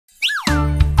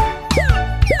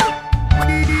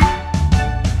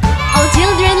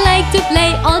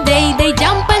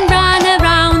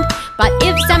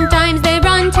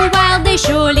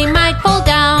surely might fall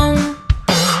down.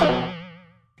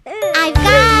 I've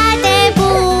got a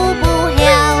boo-boo,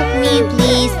 help me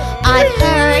please. I've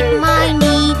hurt my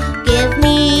knee, give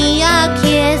me a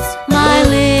kiss. My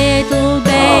little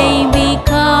baby,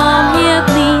 come here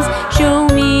please. Show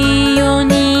me your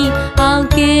knee, I'll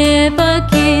give a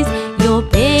kiss. Your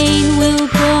pain will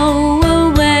go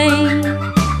away.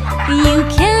 You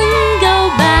can go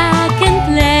back and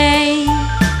play.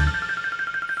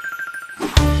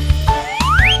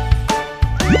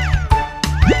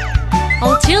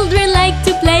 All children like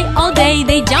to play all day.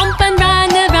 They jump and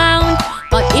run around.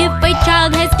 But if a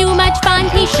child has too much fun,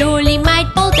 he surely might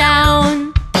fall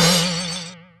down.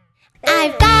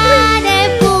 I've got a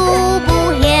boo-boo,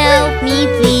 help me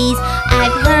please.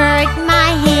 I've hurt my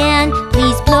hand,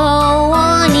 please blow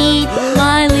on it.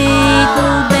 My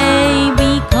little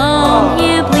baby, come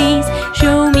here please.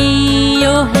 Show me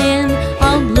your hand,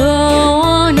 I'll blow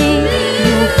on it.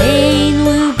 Your pain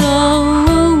will go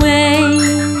away.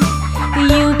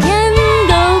 You can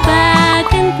go back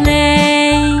and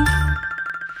play.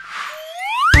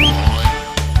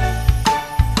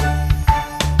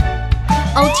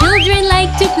 All children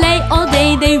like to play all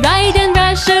day. They ride and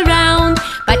rush around.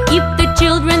 But if the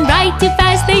children ride too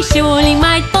fast, they surely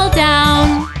might fall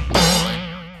down.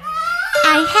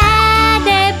 I had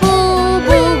a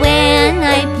boo-boo when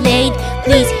I played.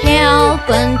 Please help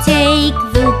and take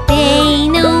the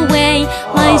pain away.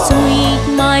 My sweet,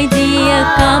 my dear,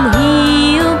 come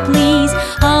here please.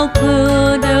 I'll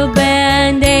put a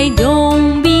band-aid,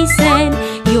 don't be sad.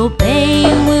 Your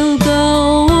pain will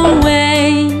go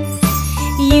away.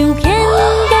 You can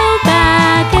go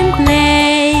back and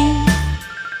play.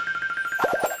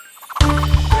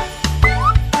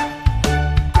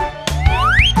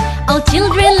 All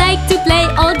children like to play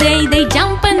all day. They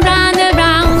jump and run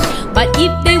around. But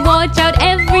if they watch out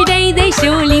every day, they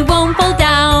surely won't fall